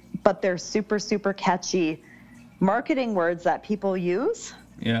words, but they're super, super catchy marketing words that people use.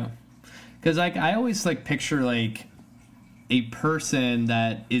 Yeah. Because like I always like picture like a person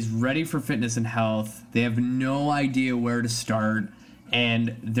that is ready for fitness and health. They have no idea where to start,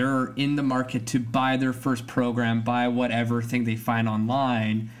 and they're in the market to buy their first program, buy whatever thing they find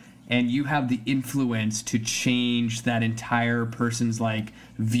online, and you have the influence to change that entire person's like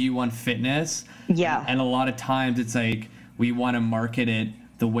view on fitness. Yeah. And a lot of times it's like we want to market it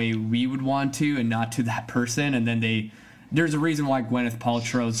the way we would want to and not to that person, and then there's a reason why Gwyneth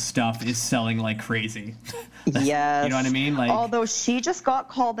Paltrow's stuff is selling like crazy. Yes. You know what I mean? Like, although she just got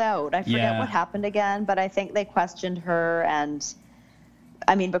called out. I forget what happened again, but I think they questioned her. And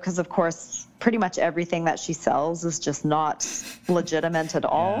I mean, because of course, pretty much everything that she sells is just not legitimate at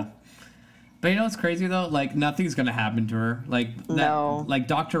all. But you know what's crazy though? Like nothing's gonna happen to her. No. Like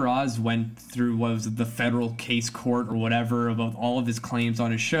Dr. Oz went through what was it, the federal case court or whatever about all of his claims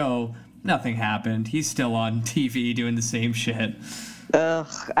on his show. Nothing happened. He's still on TV doing the same shit.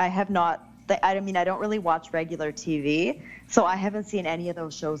 Ugh, I have not. I mean, I don't really watch regular TV, so I haven't seen any of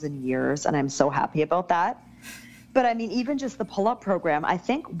those shows in years, and I'm so happy about that. But I mean, even just the pull-up program, I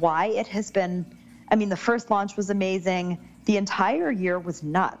think why it has been, I mean, the first launch was amazing. The entire year was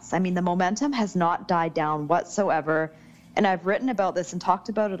nuts. I mean, the momentum has not died down whatsoever, and I've written about this and talked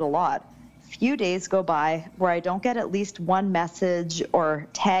about it a lot. Few days go by where I don't get at least one message or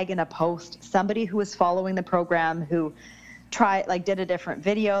tag in a post, somebody who was following the program who did a different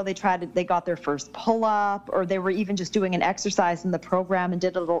video. They got their first pull up, or they were even just doing an exercise in the program and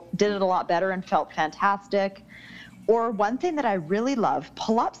did it a lot better and felt fantastic. Or one thing that I really love,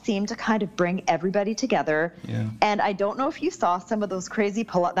 pull-ups seem to kind of bring everybody together. Yeah. And I don't know if you saw some of those crazy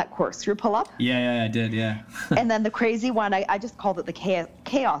pull-up, that corkscrew pull-up. Yeah, I did, yeah. And then the crazy one, I just called it the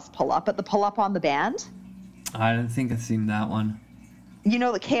chaos pull-up, but the pull-up on the band. I don't think I've seen that one. You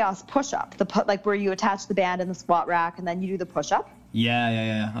know, the chaos push-up, where you attach the band in the squat rack and then you do the push-up.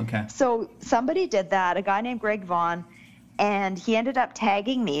 Yeah, okay. So somebody did that, a guy named Greg Vaughn, and he ended up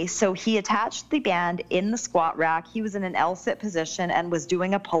tagging me. So he attached the band in the squat rack. He was in an L-sit position and was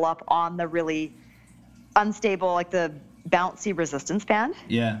doing a pull-up on the really unstable, like the bouncy resistance band.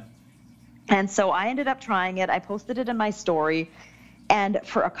 Yeah. And so I ended up trying it. I posted it in my story. And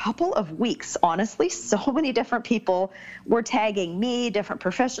for a couple of weeks, honestly, so many different people were tagging me, different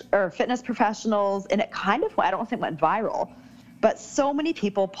fitness professionals, and it kind of, I don't think went viral. But so many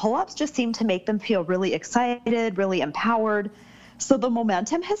people, pull-ups just seem to make them feel really excited, really empowered. So the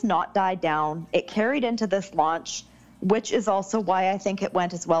momentum has not died down. It carried into this launch, which is also why I think it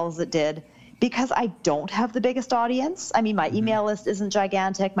went as well as it did, because I don't have the biggest audience. I mean, my email list isn't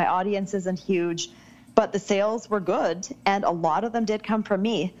gigantic. My audience isn't huge, but the sales were good, and a lot of them did come from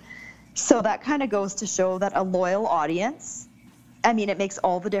me. So that kind of goes to show that a loyal audience, I mean, it makes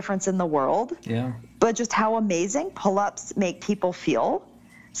all the difference in the world. Yeah. But just how amazing pull-ups make people feel.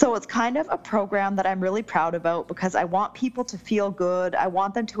 So it's kind of a program that I'm really proud about because I want people to feel good. I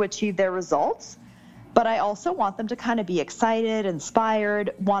want them to achieve their results, but I also want them to kind of be excited,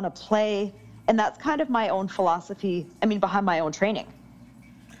 inspired, want to play. And that's kind of my own philosophy, behind my own training.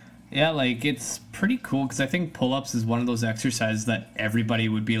 Yeah, like it's pretty cool because I think pull-ups is one of those exercises that everybody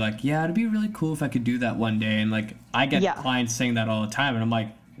would be like, yeah, it'd be really cool if I could do that one day. And like I get clients saying that all the time, and I'm like,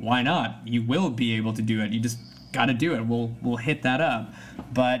 why not? You will be able to do it. You just got to do it. We'll hit that up.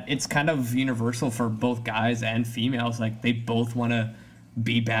 But it's kind of universal for both guys and females. Like they both want to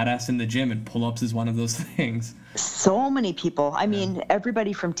be badass in the gym, and pull-ups is one of those things. So many people. I mean,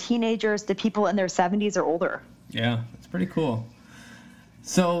 everybody from teenagers to people in their 70s or older. Yeah, it's pretty cool.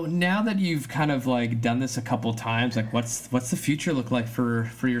 So now that you've kind of like done this a couple times, like what's the future look like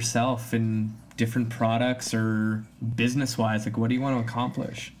for yourself in different products or business-wise? Like what do you want to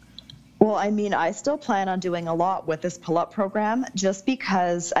accomplish? Well, I mean, I still plan on doing a lot with this pull-up program just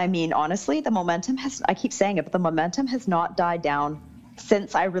because, I mean, honestly, the momentum I keep saying it, but the momentum has not died down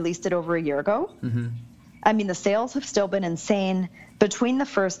since I released it over a year ago. Mm-hmm. I mean, the sales have still been insane. Between the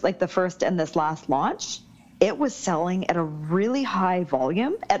first and this last launch, it was selling at a really high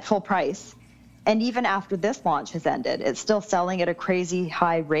volume at full price. And even after this launch has ended, it's still selling at a crazy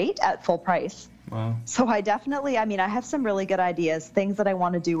high rate at full price. Wow. So I have some really good ideas, things that I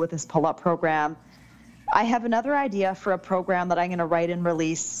want to do with this pull-up program. I have another idea for a program that I'm going to write and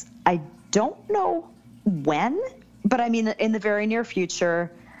release. I don't know when, but I mean, in the very near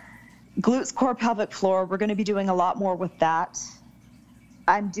future. Glutes, core, pelvic floor, we're going to be doing a lot more with that.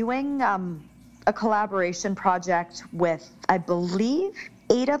 I'm doing a collaboration project with, I believe,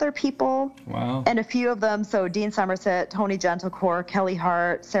 8 other people. Wow. And a few of them, so Dean Somerset, Tony Gentlecore, Kelly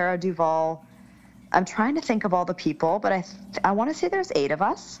Hart, Sarah Duvall. I'm trying to think of all the people, but I want to say there's 8 of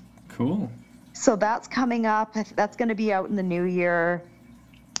us. Cool. So that's coming up. That's going to be out in the new year.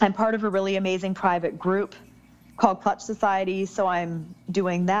 I'm part of a really amazing private group called Clutch Society, so I'm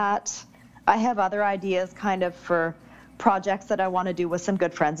doing that. I have other ideas kind of for projects that I want to do with some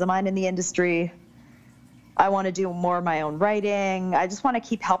good friends of mine in the industry. I want to do more of my own writing. I just want to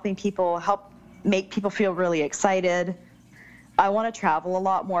keep helping people, help make people feel really excited. I want to travel a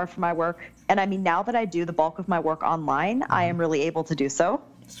lot more for my work. And I mean, now that I do the bulk of my work online, I am really able to do so.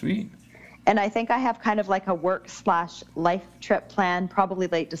 Sweet. And I think I have kind of like a work/life trip plan, probably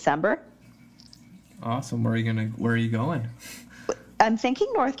late December. Awesome. Where are you going? I'm thinking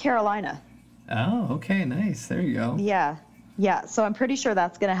North Carolina. Oh, okay, nice. There you go. Yeah. So I'm pretty sure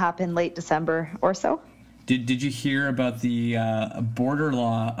that's going to happen late December or so. Did you hear about the border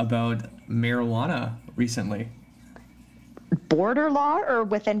law about marijuana recently? Border law or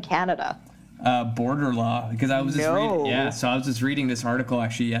within Canada? Border law, because I was just reading. Yeah, so I was just reading this article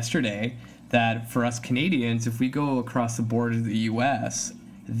actually yesterday that for us Canadians, if we go across the border to the U.S.,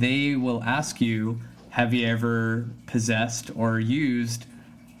 they will ask you, "Have you ever possessed or used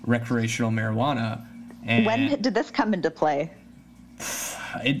recreational marijuana?" And When did this come into play?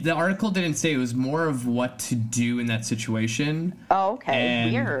 the article didn't say. It was more of what to do in that situation. Oh,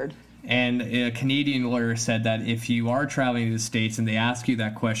 okay. Weird. And a Canadian lawyer said that if you are traveling to the States and they ask you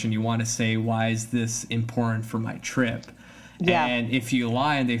that question, you want to say, why is this important for my trip? Yeah. And if you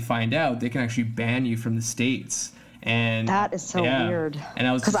lie and they find out, they can actually ban you from the States. And that is so weird. And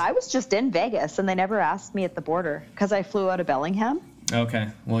I was just in Vegas and they never asked me at the border because I flew out of Bellingham. Okay.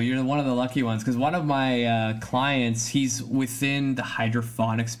 Well, you're one of the lucky ones because one of my clients, he's within the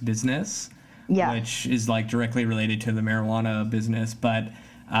hydroponics business, which is like directly related to the marijuana business, but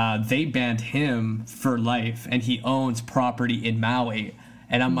they banned him for life, and he owns property in Maui.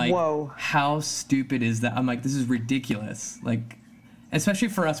 And I'm like, whoa, how stupid is that? I'm like, this is ridiculous. Like, especially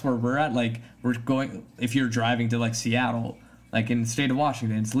for us where we're at, like, we're going, if you're driving to like Seattle, like in the state of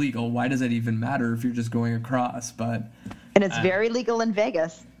Washington, it's legal. Why does that even matter if you're just going across? And it's very legal in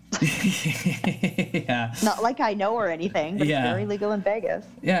Vegas. Yeah. Not like I know or anything, but it's very legal in Vegas.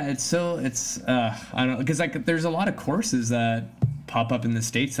 Yeah, I don't know, because like there's a lot of courses that pop up in the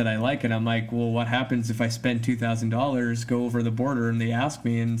States that I like, and I'm like, well, what happens if I spend $2,000, go over the border, and they ask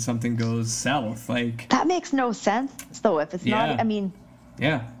me, and something goes south? Like, that makes no sense, though. If it's not, I mean.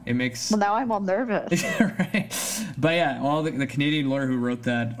 Yeah, it makes. Well, now I'm all nervous. Right. But yeah, all the Canadian lawyer who wrote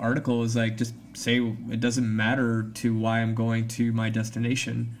that article was like, just say it doesn't matter to why I'm going to my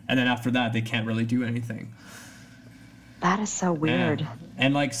destination, and then after that, they can't really do anything. That is so weird. Yeah.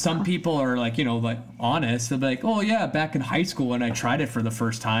 And like some people are like, like honest. They'll be like, oh yeah, back in high school when I tried it for the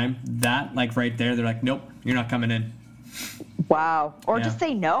first time, that like right there, they're like, nope, you're not coming in. Wow. Or just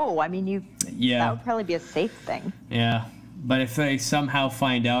say no. I mean, that would probably be a safe thing. Yeah. But if they somehow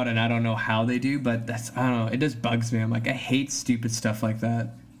find out, and I don't know how they do, but I don't know, it just bugs me. I'm like, I hate stupid stuff like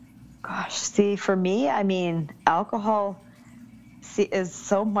that. Gosh, see, for me, I mean, alcohol is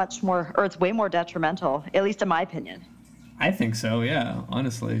so much more, or it's way more detrimental, at least in my opinion. I think so, yeah,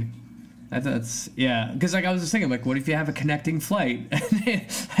 honestly. That's because like I was just thinking, like, what if you have a connecting flight,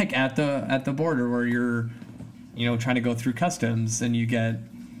 like at the border where you're, trying to go through customs, and you get,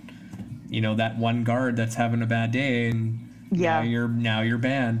 that one guard that's having a bad day, and now you're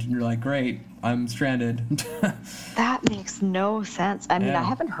banned, and you're like, great, I'm stranded. That makes no sense. I mean, I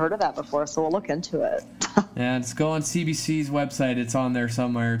haven't heard of that before, so we'll look into it. Yeah, just go on CBC's website. It's on there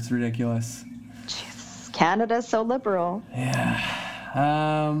somewhere. It's ridiculous. Canada's so liberal. Yeah.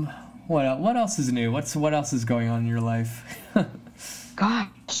 What else is new? What else is going on in your life?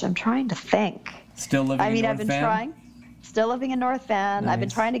 Gosh, I'm trying to think. Still living in North Van? I've been trying. Still living in North Van. Nice. I've been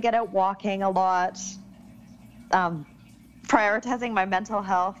trying to get out walking a lot. Prioritizing my mental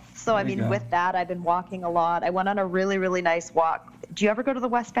health. So, with that, I've been walking a lot. I went on a really, really nice walk. Do you ever go to the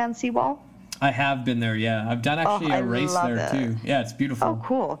West Van seawall? I have been there, yeah. I've done actually a race there, too. Yeah, it's beautiful. Oh,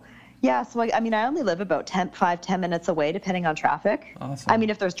 cool. Yeah, so I only live about 10 minutes away, depending on traffic. Awesome.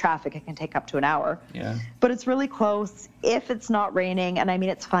 If there's traffic, it can take up to an hour. Yeah. But it's really close if it's not raining. And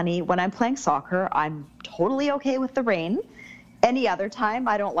it's funny, when I'm playing soccer, I'm totally okay with the rain. Any other time,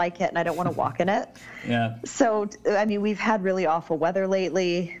 I don't like it and I don't want to walk in it. Yeah. So, we've had really awful weather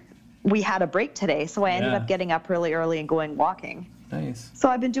lately. We had a break today, so I ended up getting up really early and going walking. Nice. So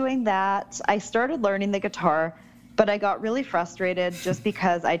I've been doing that. I started learning the guitar, but I got really frustrated just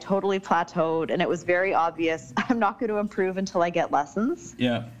because I totally plateaued, and it was very obvious I'm not going to improve until I get lessons.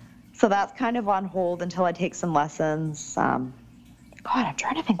 Yeah. So that's kind of on hold until I take some lessons. God, I'm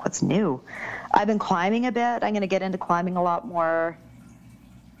trying to think what's new. I've been climbing a bit. I'm going to get into climbing a lot more.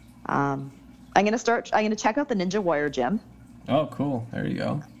 I'm going to check out the Ninja Warrior gym. Oh, cool. There you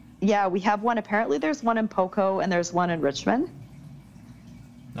go. Yeah, we have one. Apparently there's one in Poco and there's one in Richmond.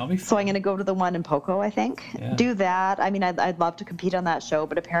 That'll be fun. So I'm going to go to the one in Poco, I think. Yeah. Do that. I'd love to compete on that show,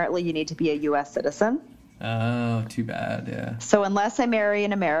 but apparently you need to be a U.S. citizen. Oh, too bad, yeah. So unless I marry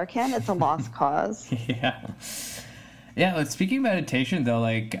an American, it's a lost cause. Yeah. Yeah, speaking of meditation, though,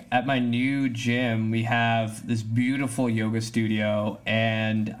 like at my new gym, we have this beautiful yoga studio,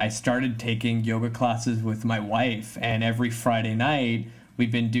 and I started taking yoga classes with my wife, and every Friday night,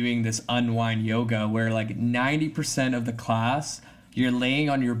 we've been doing this unwind yoga where like 90% of the class, you're laying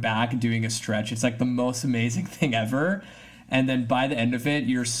on your back doing a stretch. It's like the most amazing thing ever. And then by the end of it,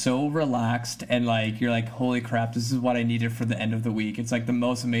 you're so relaxed and like, you're like, holy crap, this is what I needed for the end of the week. It's like the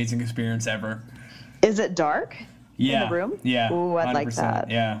most amazing experience ever. Is it dark? Yeah. In the room? Yeah. Ooh, I'd like 100%.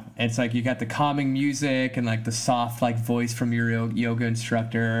 that. Yeah. It's like you got the calming music and like the soft like voice from your yoga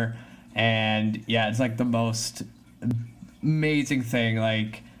instructor. And yeah, it's like the most amazing thing.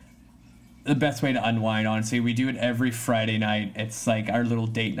 Like the best way to unwind, honestly. We do it every Friday night. It's like our little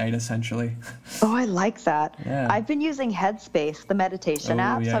date night, essentially. Oh, I like that. Yeah. I've been using Headspace, the meditation Oh,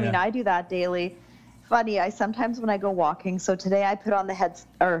 app. yeah, So, I mean, yeah. I do that daily. Funny, I sometimes when I go walking, so today I put on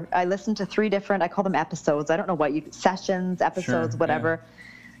I listen to 3 different, I call them episodes. I don't know what sessions, episodes, Sure, whatever,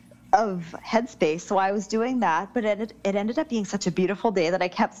 of Headspace. So I was doing that, but it ended up being such a beautiful day that I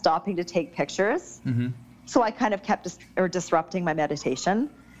kept stopping to take pictures. Mm-hmm. So I kind of kept disrupting my meditation.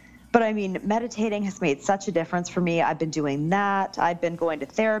 But I mean, meditating has made such a difference for me. I've been doing that. I've been going to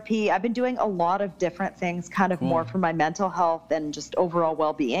therapy. I've been doing a lot of different things, kind of Cool. more for my mental health and just overall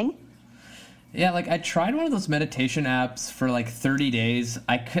well-being. Yeah, like I tried one of those meditation apps for like 30 days.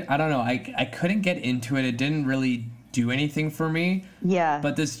 I don't know. I couldn't get into it. It didn't really do anything for me. Yeah.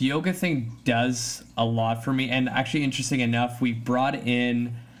 But this yoga thing does a lot for me. And actually, interesting enough, we brought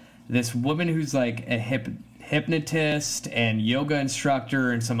in this woman who's like a hypnotist and yoga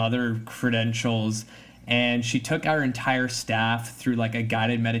instructor and some other credentials. And she took our entire staff through like a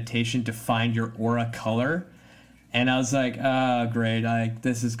guided meditation to find your aura color. And I was like, oh, great, like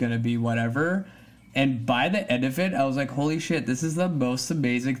this is going to be whatever. And by the end of it, I was like, holy shit, this is the most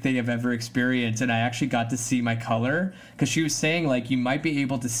amazing thing I've ever experienced. And I actually got to see my color because she was saying like you might be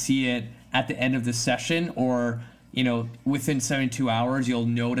able to see it at the end of the session or, you know, within 72 hours, you'll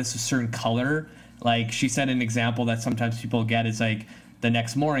notice a certain color. Like she said an example that sometimes people get is like the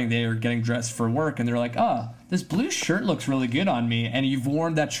next morning they are getting dressed for work and they're like, oh, this blue shirt looks really good on me. And you've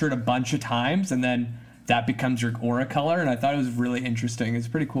worn that shirt a bunch of times and then that becomes your aura color. And I thought it was really interesting. It's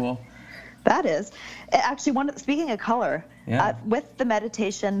pretty cool. That is. Actually, speaking of color, Yeah. With the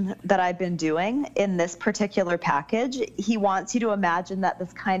meditation that I've been doing in this particular package, he wants you to imagine that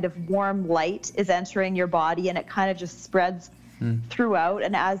this kind of warm light is entering your body and it kind of just spreads throughout.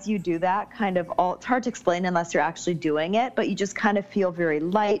 And as you do that, it's hard to explain unless you're actually doing it, but you just kind of feel very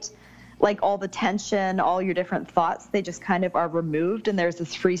light, like all the tension, all your different thoughts, they just kind of are removed and there's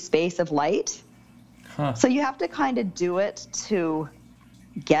this free space of light. Huh. So you have to kind of do it to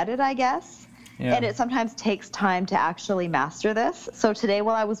get it, I guess. Yeah. And it sometimes takes time to actually master this. So today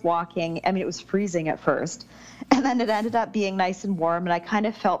while I was walking, I mean, it was freezing at first, and then it ended up being nice and warm, and I kind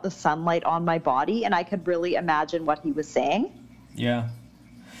of felt the sunlight on my body, and I could really imagine what he was saying. Yeah.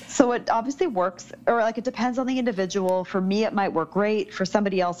 So it obviously works, or like it depends on the individual. For me, it might work great. For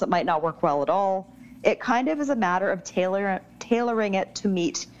somebody else, it might not work well at all. It kind of is a matter of tailoring it to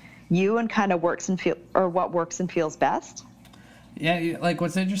meet you and kind of what works and feels best. Yeah, like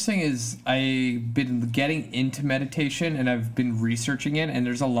what's interesting is I've been getting into meditation and I've been researching it, and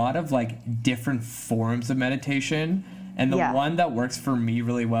there's a lot of like different forms of meditation. And the one that works for me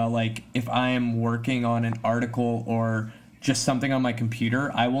really well, like if I am working on an article or just something on my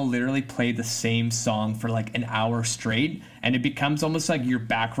computer, I will literally play the same song for like an hour straight, and it becomes almost like your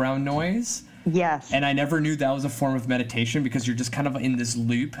background noise. Yes. And I never knew that was a form of meditation because you're just kind of in this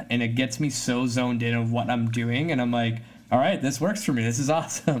loop, and it gets me so zoned in on what I'm doing, and I'm like, all right, this works for me. This is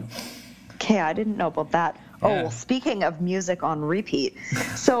awesome. Okay, I didn't know about that. Yeah. Oh, well, speaking of music on repeat.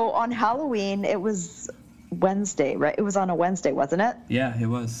 So on Halloween, it was Wednesday, right? It was on a Wednesday, wasn't it? Yeah, it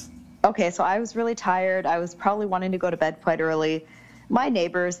was. Okay, so I was really tired. I was probably wanting to go to bed quite early. My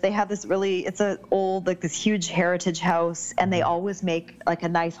neighbors, they have it's a old, like this huge heritage house, and they always make like a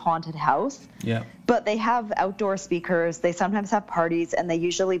nice haunted house. Yeah. But they have outdoor speakers. They sometimes have parties, and they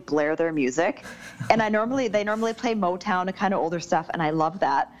usually blare their music. And they normally play Motown and kind of older stuff, and I love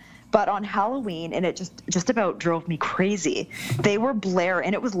that. But on Halloween, and it just about drove me crazy. They were blaring,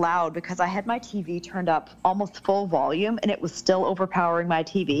 and it was loud because I had my TV turned up almost full volume, and it was still overpowering my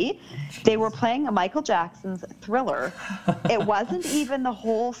TV. They were playing a Michael Jackson's Thriller. It wasn't even the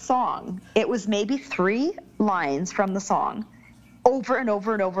whole song. It was maybe 3 lines from the song, over and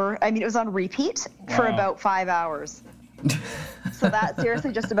over and over. I mean, it was on repeat for about 5 hours. So that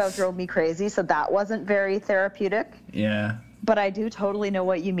seriously just about drove me crazy. So that wasn't very therapeutic. Yeah. But I do totally know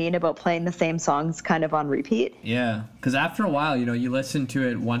what you mean about playing the same songs kind of on repeat. Yeah, because after a while, you listen to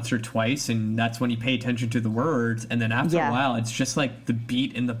it once or twice, and that's when you pay attention to the words. And then after a while, it's just like the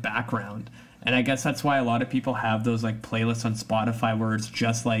beat in the background. And I guess that's why a lot of people have those like playlists on Spotify where it's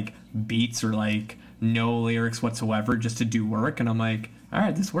just like beats or like no lyrics whatsoever just to do work. And I'm like, all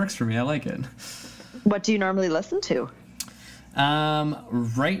right, this works for me. I like it. What do you normally listen to?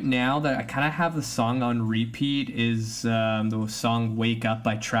 Right now that I kind of have the song on repeat is the song "Wake Up"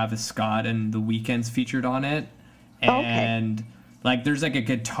 by Travis Scott, and The Weeknd's featured on it. And like there's like a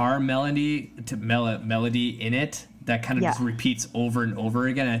guitar melody in it that kind of just repeats over and over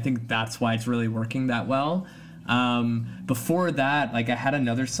again. And I think that's why it's really working that well. Before that, like I had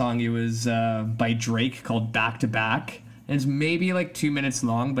another song. It was by Drake called Back to Back. And it's maybe like 2 minutes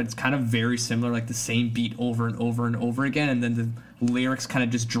long, but it's kind of very similar, like the same beat over and over and over again. And then the lyrics kind of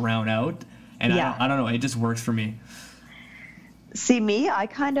just drown out. And I don't know, it just works for me. See, me, I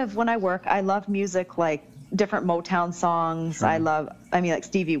kind of, when I work, I love music like different Motown songs. Sure. Like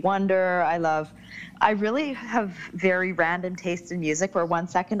Stevie Wonder. I really have very random taste in music where 1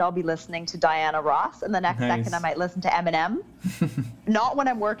 second I'll be listening to Diana Ross and the next second I might listen to Eminem. Not when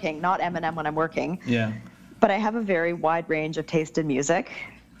I'm working, not Eminem when I'm working. Yeah. But I have a very wide range of taste in music.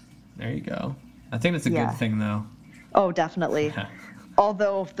 There you go. I think that's a good thing, though. Oh, definitely.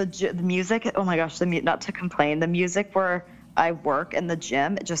 Although the music, oh my gosh, not to complain, the music where I work in the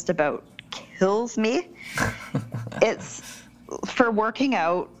gym, it just about kills me. It's for working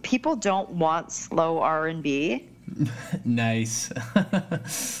out. People don't want slow R&B. Nice.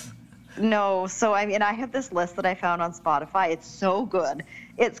 No, so I have this list that I found on Spotify. It's so good.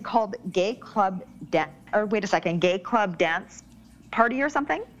 It's called Gay Club Dance Party or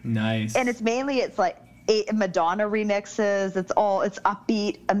something. Nice. And it's like Madonna remixes. It's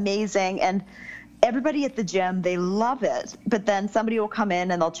upbeat, amazing, and everybody at the gym, they love it. But then somebody will come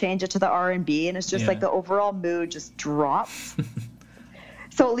in and they'll change it to the R&B, and it's just like the overall mood just drops.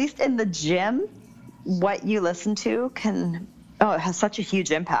 So at least in the gym, what you listen to it has such a huge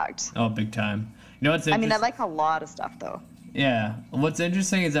impact. Oh, big time. You know what's interesting? I like a lot of stuff, though. Yeah. What's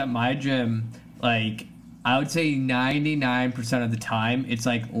interesting is at my gym, like, I would say 99% of the time, it's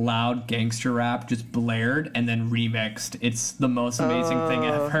like loud gangster rap just blared and then remixed. It's the most amazing thing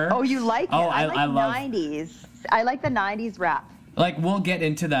ever. Oh, you like it? I love 90s. I like the 90s rap. Like, we'll get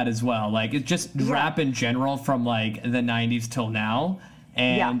into that as well. Like, it's just rap in general from, like, the 90s till now.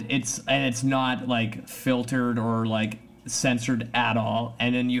 And it's not, like, filtered or, like, censored at all.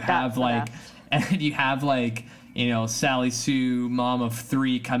 And then you have, you know, Sally Sue, mom of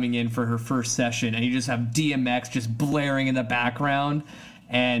 3, coming in for her first session, and you just have DMX just blaring in the background,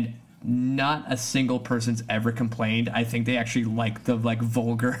 and not a single person's ever complained. I think they actually like the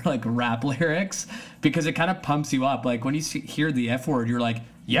vulgar rap lyrics because it kind of pumps you up. Like when you hear the F word, you're like,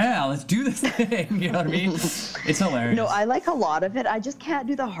 yeah, let's do this thing. You know what I mean? It's hilarious. No, I like a lot of it. I just can't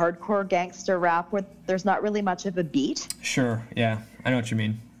do the hardcore gangster rap where there's not really much of a beat. Sure, yeah, I know what you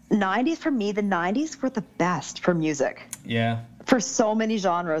mean. 90s for me, the 90s were the best for music. Yeah. For so many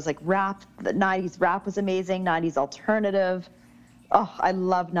genres, like rap, the 90s rap was amazing, 90s alternative. Oh, I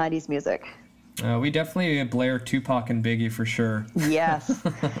love 90s music. We definitely blare Tupac and Biggie for sure. Yes.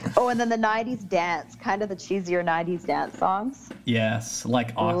 Oh, and then the 90s dance, kind of the cheesier 90s dance songs. Yes,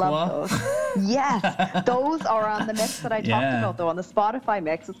 like Aqua. Love those. Yes, those are on the mix that I talked about, though, on the Spotify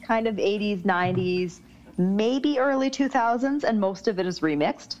mix. It's kind of 80s, 90s, maybe early 2000s, and most of it is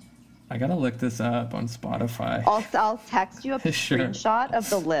remixed. I gotta look this up on Spotify. I'll text you a screenshot of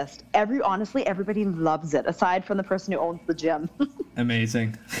the list. Honestly, everybody loves it, aside from the person who owns the gym.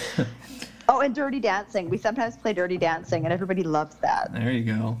 Amazing. Oh, and Dirty Dancing. We sometimes play Dirty Dancing, and everybody loves that. There you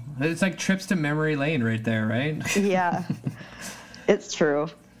go. It's like trips to memory lane right there, right? Yeah, it's true.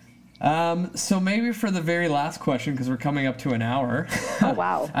 So maybe for the very last question, because we're coming up to an hour. Oh,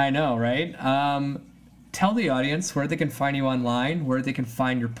 wow. I know, right? Tell the audience where they can find you online, where they can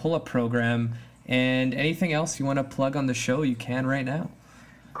find your pull-up program, and anything else you want to plug on the show, you can right now.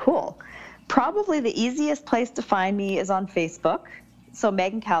 Cool. Probably the easiest place to find me is on Facebook. So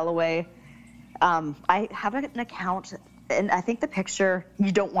Megan Calloway. I have an account, and I think the picture,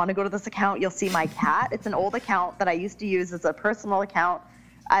 you don't want to go to this account. You'll see my cat. It's an old account that I used to use as a personal account.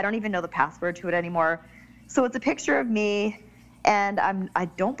 I don't even know the password to it anymore. So it's a picture of me, and I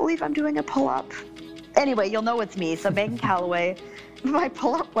don't believe I'm doing a pull-up. Anyway, you'll know it's me. So Megan Calloway. My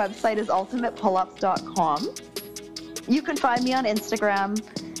pull-up website is ultimatepullups.com. You can find me on Instagram.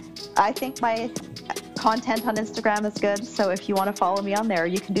 I think my content on Instagram is good, so if you want to follow me on there,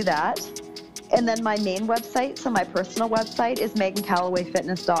 you can do that. And then my main website, so my personal website, is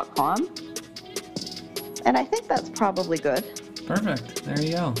megancallowayfitness.com. And I think that's probably good. Perfect. There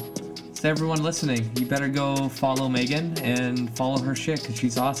you go. So everyone listening, you better go follow Megan and follow her shit, because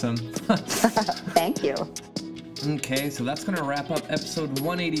she's awesome. Thank you. Okay, so that's going to wrap up episode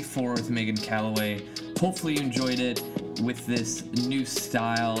 184 with Megan Calloway. Hopefully you enjoyed it with this new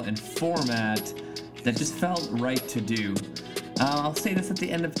style and format that just felt right to do. I'll say this at the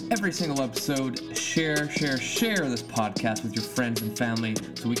end of every single episode. Share this podcast with your friends and family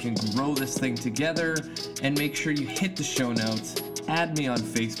so we can grow this thing together. And make sure you hit the show notes, add me on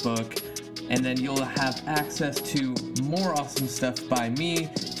Facebook, and then you'll have access to more awesome stuff by me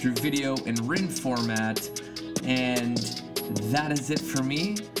through video and written format. And that is it for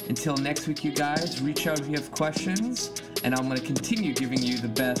me. Until next week, you guys, reach out if you have questions, and I'm going to continue giving you the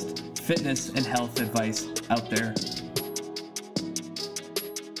best fitness and health advice out there.